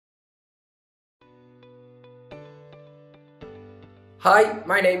Hi,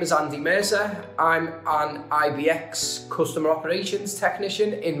 my name is Andy Mercer. I'm an IBX Customer Operations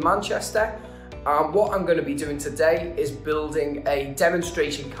Technician in Manchester. And what I'm going to be doing today is building a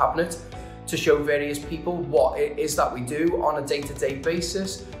demonstration cabinet to show various people what it is that we do on a day-to-day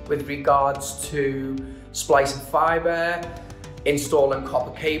basis with regards to splicing fibre, installing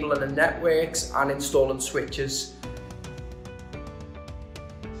copper cabling and networks, and installing switches.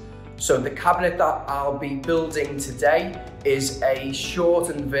 So the cabinet that I'll be building today is a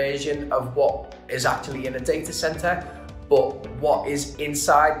shortened version of what is actually in a data center, but what is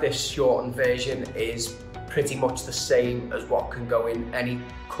inside this shortened version is pretty much the same as what can go in any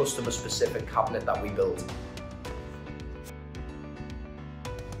customer specific cabinet that we build.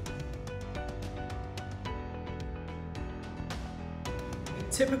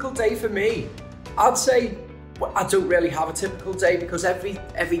 A typical day for me, I'd say I don't really have a typical day because every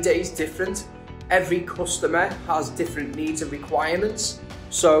day is different. Every customer has different needs and requirements.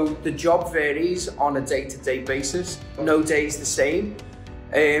 So the job varies on a day-to-day basis. No day is the same.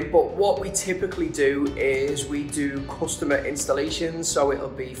 But what we typically do is we do customer installations. So it'll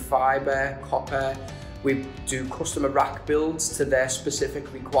be fibre, copper. We do customer rack builds to their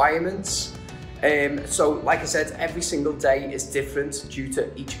specific requirements. So like I said, every single day is different due to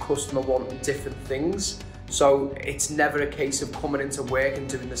each customer wanting different things. So it's never a case of coming into work and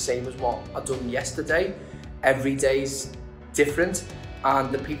doing the same as what I done yesterday. Every day's different,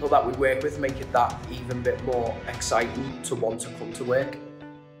 and the people that we work with make it that even bit more exciting to want to come to work.